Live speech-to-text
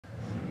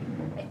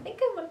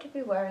to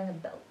be wearing a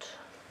belt.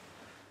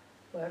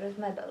 Where is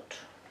my belt?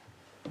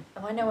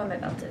 Oh, I know where my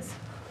belt is.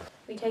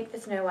 We take the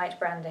Snow White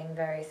branding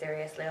very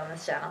seriously on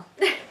this channel.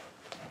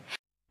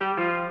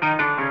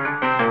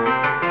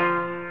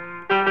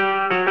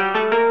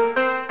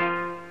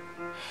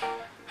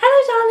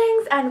 Hello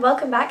darlings, and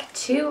welcome back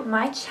to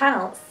my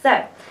channel.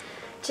 So,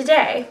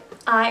 today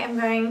I am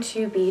going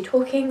to be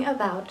talking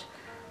about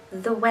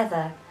the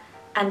weather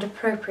and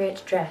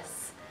appropriate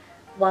dress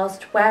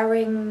whilst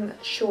wearing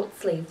short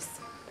sleeves,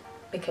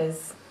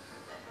 because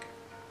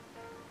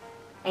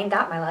ain't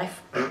that my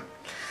life?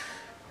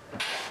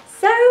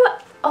 So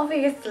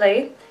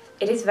obviously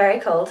it is very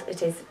cold.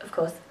 It is of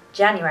course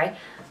January,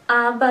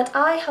 but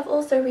I have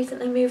also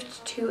recently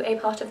moved to a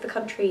part of the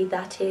country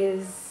that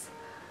is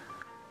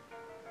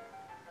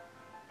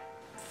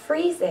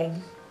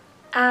freezing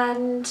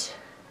and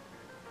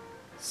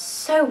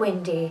so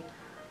windy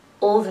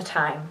all the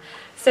time.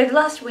 So the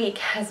last week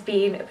has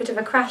been a bit of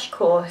a crash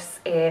course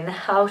in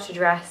how to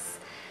dress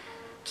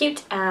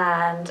cute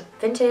and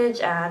vintage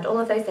and all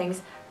of those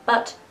things,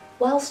 but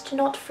whilst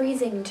not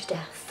freezing to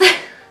death.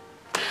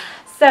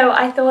 So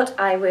I thought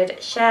I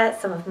would share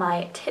some of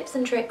my tips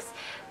and tricks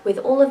with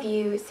all of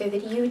you so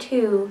that you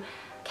too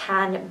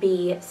can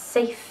be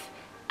safe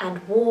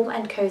and warm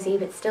and cozy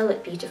but still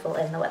look beautiful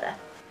in the weather.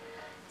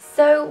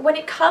 So when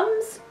it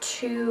comes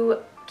to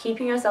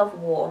keeping yourself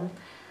warm,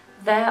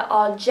 there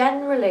are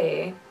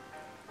generally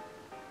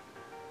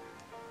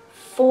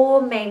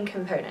 4 main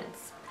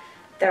components.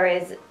 There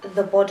is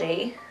the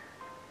body,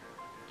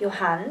 your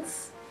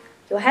hands,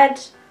 your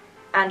head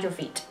and your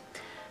feet.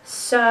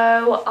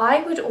 So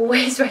I would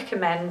always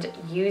recommend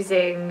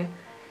using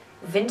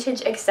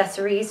vintage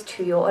accessories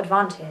to your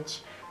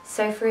advantage.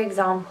 So for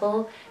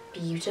example,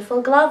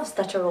 beautiful gloves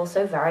that are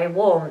also very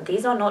warm.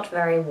 These are not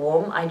very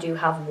warm. I do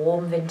have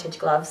warm vintage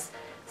gloves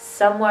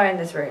somewhere in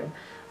this room.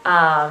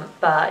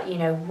 But you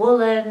know,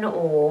 woolen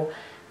or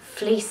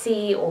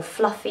fleecy or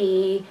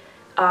fluffy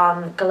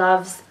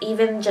gloves,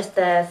 even just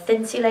the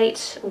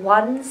Thinsulate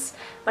ones.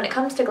 When it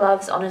comes to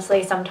gloves,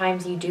 honestly,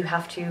 sometimes you do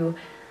have to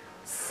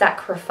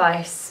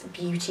sacrifice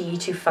beauty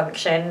to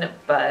function,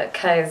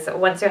 because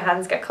once your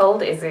hands get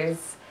cold, it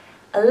is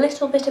a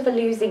little bit of a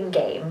losing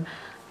game,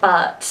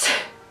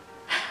 but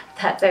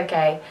that's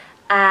okay.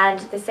 And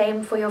the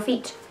same for your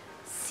feet.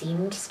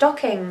 Seamed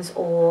stockings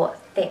or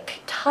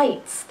thick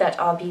tights that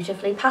are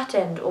beautifully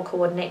patterned or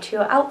coordinate to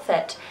your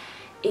outfit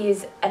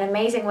is an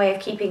amazing way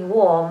of keeping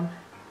warm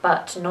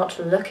but not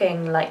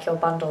looking like you're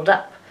bundled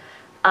up.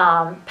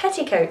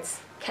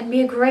 Petticoats can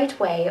be a great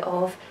way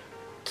of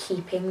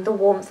keeping the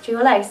warmth to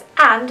your legs,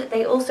 and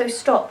they also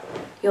stop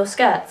your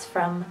skirts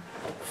from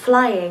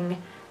flying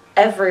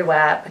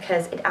everywhere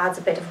because it adds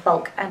a bit of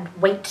bulk and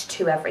weight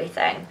to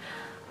everything.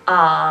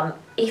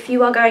 If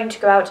you are going to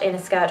go out in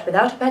a skirt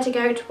without a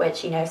petticoat,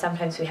 which, you know,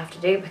 sometimes we have to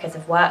do because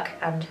of work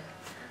and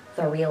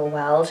the real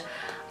world,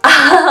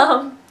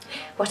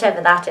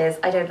 whatever that is,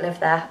 I don't live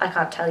there, I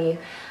can't tell you.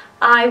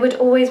 I would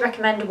always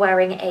recommend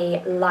wearing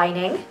a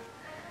lining,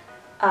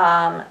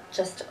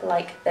 just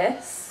like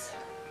this,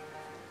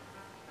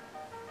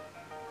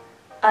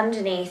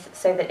 underneath,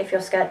 so that if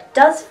your skirt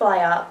does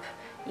fly up,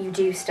 you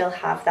do still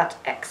have that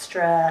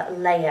extra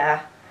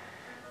layer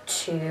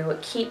to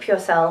keep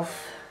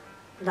yourself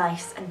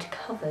nice and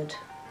covered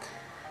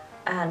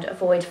and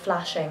avoid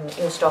flashing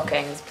your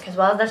stockings, because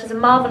while that is a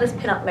marvellous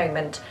pin-up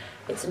moment,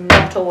 it's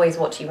not always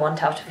what you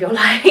want out of your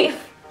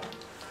life.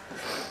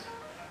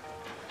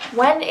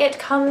 When it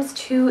comes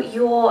to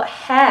your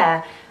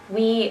hair,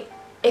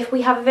 if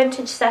we have a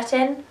vintage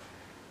set-in,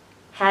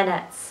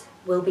 hairnets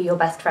will be your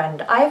best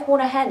friend. I've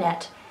worn a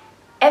hairnet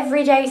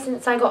every day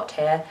since I got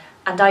here,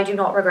 and I do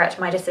not regret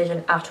my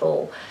decision at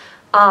all.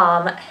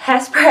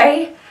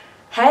 Hairspray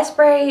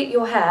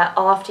your hair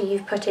after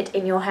you've put it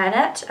in your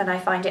hairnet, and I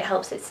find it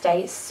helps it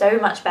stay so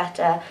much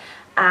better.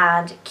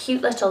 And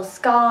cute little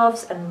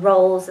scarves and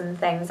rolls and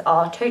things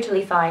are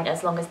totally fine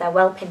as long as they're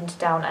well pinned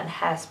down and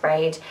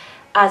hairsprayed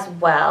as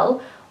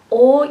well.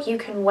 Or you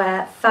can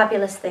wear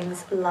fabulous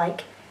things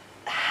like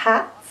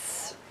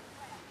hats.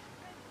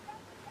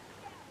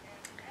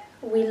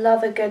 We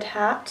love a good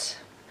hat.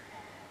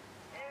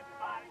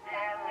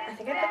 I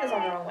think I put this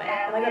on the wrong way.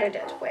 Oh my god, I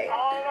did. Wait.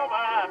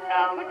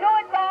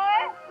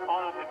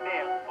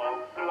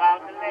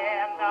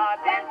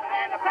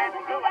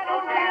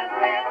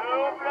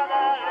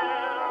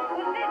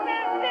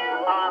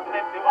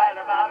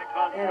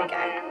 There we go.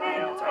 I think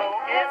that's right. So,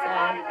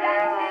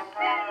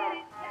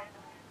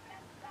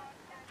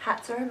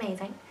 hats are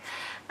amazing,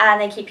 and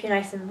they keep you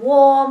nice and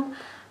warm,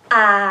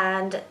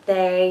 and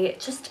they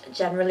just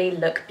generally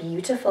look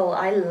beautiful.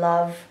 I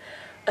love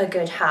a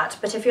good hat,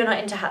 but if you're not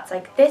into hats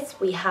like this,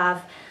 we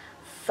have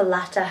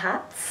flatter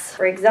hats.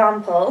 For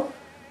example,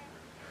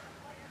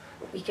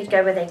 we could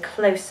go with a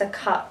closer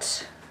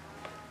cut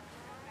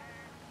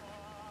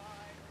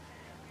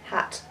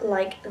hat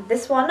like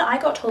this one. I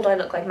got told I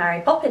look like Mary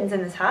Poppins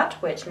in this hat,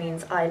 which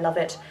means I love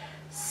it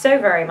so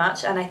very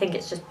much, and I think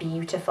it's just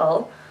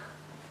beautiful.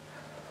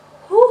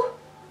 Whew.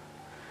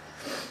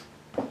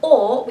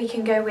 Or we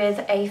can go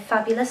with a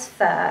fabulous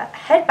fur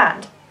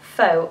headband.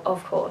 faux,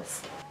 of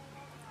course.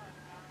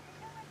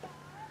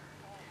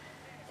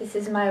 This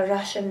is my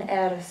Russian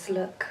heiress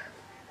look.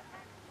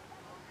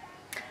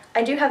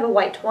 I do have a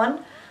white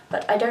one,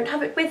 but I don't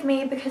have it with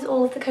me because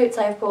all of the coats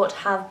I have bought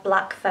have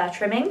black fur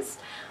trimmings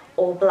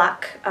or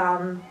black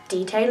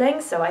detailing,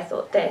 so I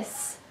thought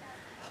this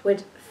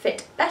would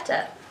fit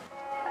better.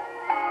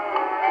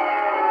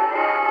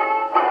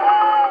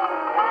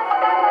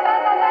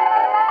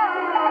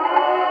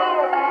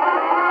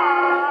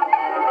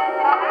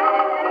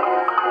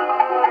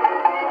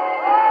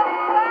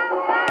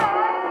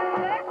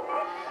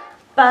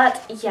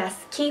 But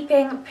yes,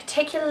 keeping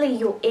particularly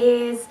your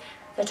ears,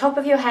 the top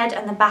of your head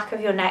and the back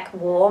of your neck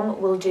warm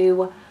will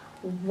do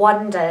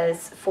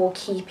wonders for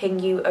keeping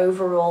you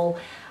overall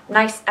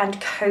nice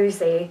and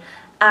cozy.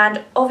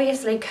 And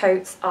obviously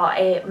coats are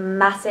a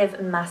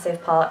massive,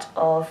 massive part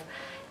of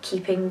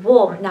keeping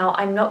warm. Now,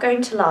 I'm not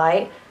going to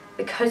lie,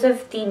 because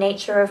of the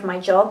nature of my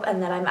job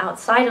and that I'm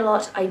outside a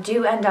lot, I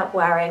do end up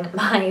wearing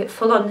my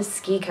full-on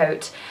ski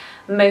coat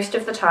most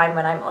of the time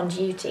when I'm on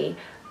duty.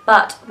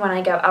 But when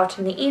I go out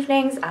in the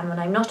evenings and when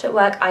I'm not at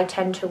work, I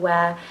tend to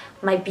wear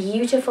my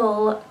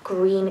beautiful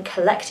green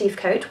Collectif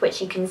coat,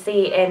 which you can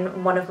see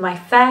in one of my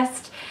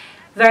first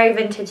very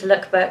vintage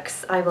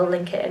lookbooks. I will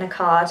link it in a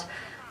card.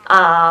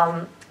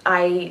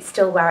 I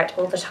still wear it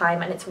all the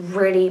time and it's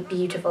really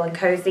beautiful and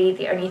cozy.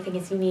 The only thing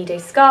is you need a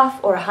scarf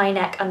or a high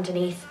neck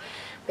underneath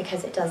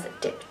because it does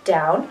dip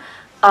down.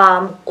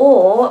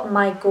 Or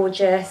my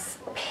gorgeous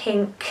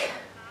pink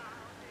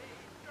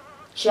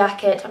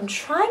jacket. I'm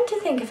trying to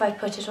think if I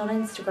put it on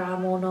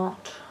Instagram or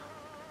not.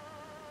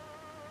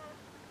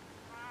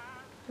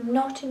 I'm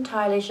not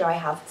entirely sure I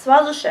have, so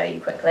I'll just show you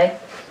quickly.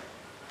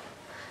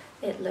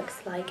 It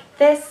looks like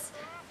this,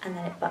 and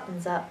then it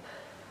buttons up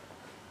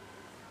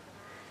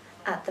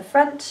at the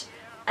front,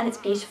 and it's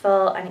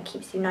beautiful and it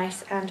keeps you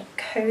nice and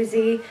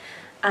cozy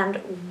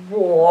and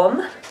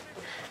warm,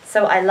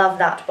 so I love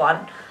that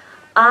one.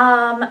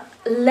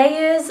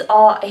 Layers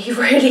are a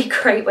really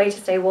great way to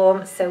stay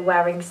warm, so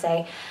wearing,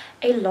 say,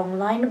 a long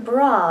line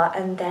bra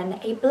and then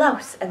a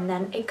blouse and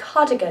then a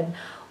cardigan,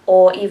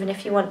 or even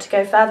if you want to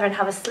go further and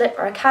have a slip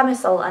or a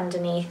camisole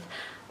underneath,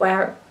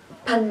 wearing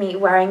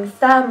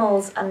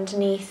thermals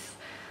underneath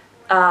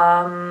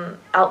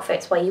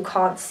outfits where you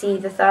can't see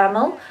the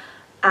thermal,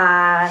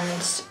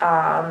 and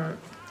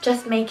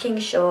just making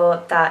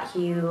sure that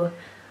you...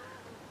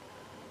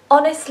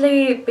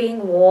 Honestly,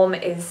 being warm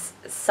is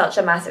such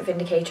a massive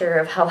indicator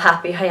of how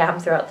happy I am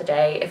throughout the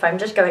day. If I'm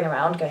just going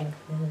around going...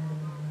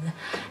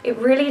 it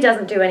really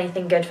doesn't do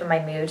anything good for my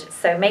mood,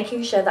 so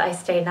making sure that I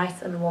stay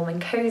nice and warm and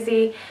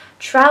cozy.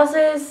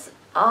 Trousers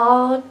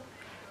are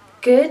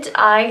good.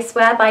 I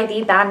swear by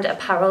the band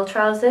Apparel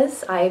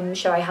trousers. I'm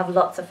sure I have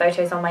lots of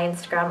photos on my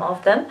Instagram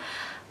of them,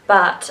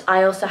 but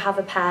I also have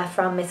a pair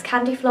from Miss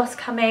Candy Floss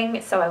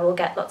coming, so I will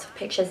get lots of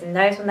pictures in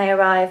those when they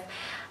arrive.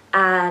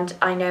 And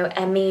I know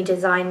Emmy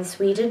Design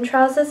Sweden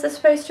trousers are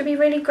supposed to be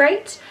really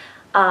great.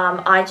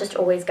 I just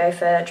always go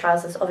for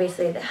trousers,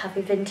 obviously, that have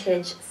a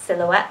vintage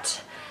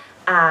silhouette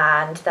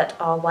and that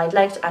are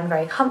wide-legged and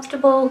very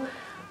comfortable.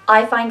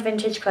 I find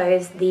vintage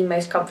clothes the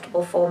most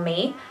comfortable for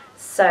me,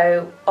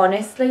 so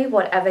honestly,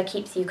 whatever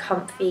keeps you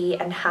comfy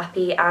and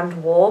happy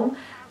and warm,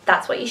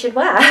 that's what you should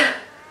wear.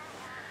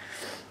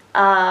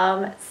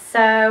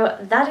 So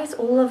that is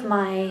all of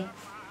my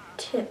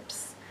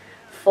tips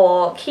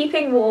for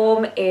keeping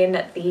warm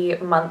in the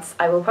months.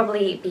 I will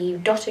probably be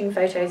dotting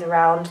photos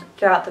around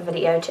throughout the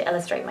video to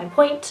illustrate my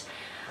point.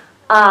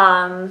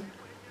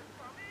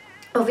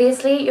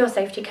 Obviously, your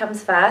safety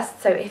comes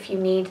first, so if you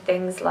need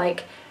things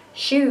like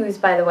shoes,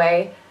 by the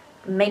way,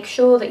 make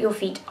sure that your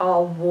feet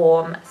are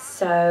warm.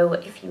 So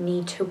if you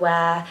need to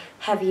wear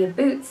heavier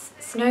boots,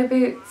 snow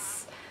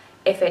boots,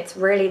 if it's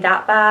really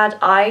that bad,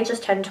 I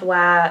just tend to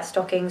wear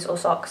stockings or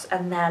socks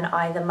and then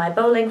either my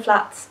bowling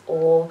flats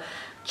or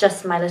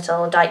just my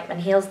little Dykeman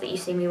heels that you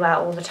see me wear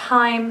all the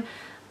time.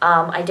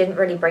 I didn't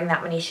really bring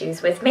that many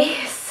shoes with me,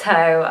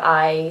 so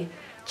I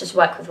just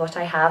work with what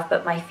I have,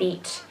 but my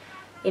feet,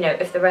 you know,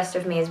 if the rest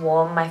of me is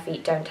warm, my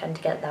feet don't tend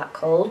to get that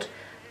cold.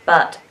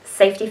 But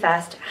safety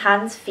first,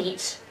 hands,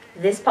 feet,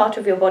 this part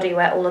of your body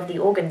where all of the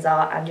organs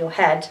are and your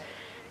head,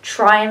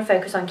 try and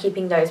focus on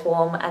keeping those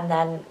warm, and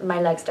then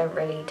my legs don't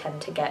really tend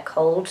to get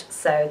cold,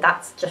 so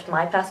that's just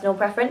my personal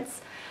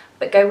preference,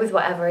 but go with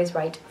whatever is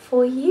right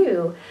for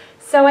you.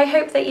 So I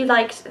hope that you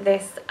liked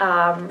this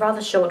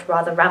rather short,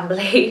 rather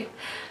rambly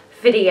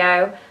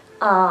video.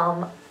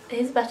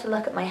 Here's a better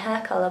look at my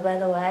hair colour, by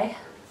the way.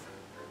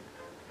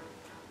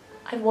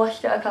 I've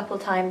washed it a couple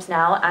times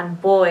now, and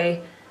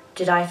boy,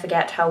 did I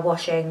forget how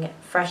washing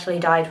freshly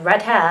dyed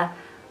red hair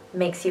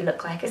makes you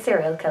look like a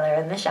serial killer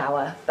in the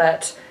shower,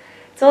 but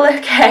it's all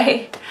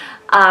okay.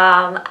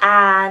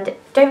 And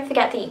don't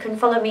forget that you can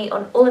follow me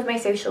on all of my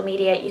social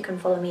media. You can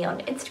follow me on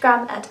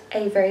Instagram at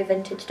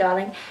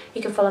 @averyvintagedarling.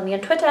 You can follow me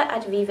on Twitter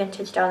at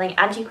 @vvintagedarling,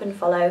 and you can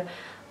follow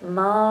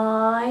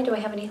my... do I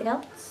have anything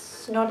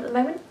else? Not at the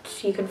moment.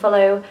 You can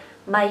follow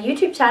my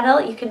YouTube channel.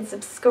 You can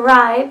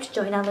subscribe to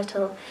join our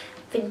little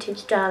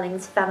Vintage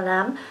Darlings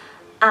family.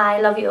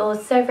 I love you all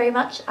so very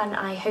much, and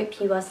I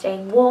hope you are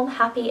staying warm,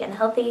 happy and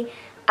healthy,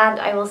 and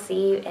I will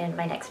see you in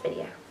my next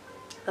video.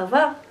 Au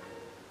revoir!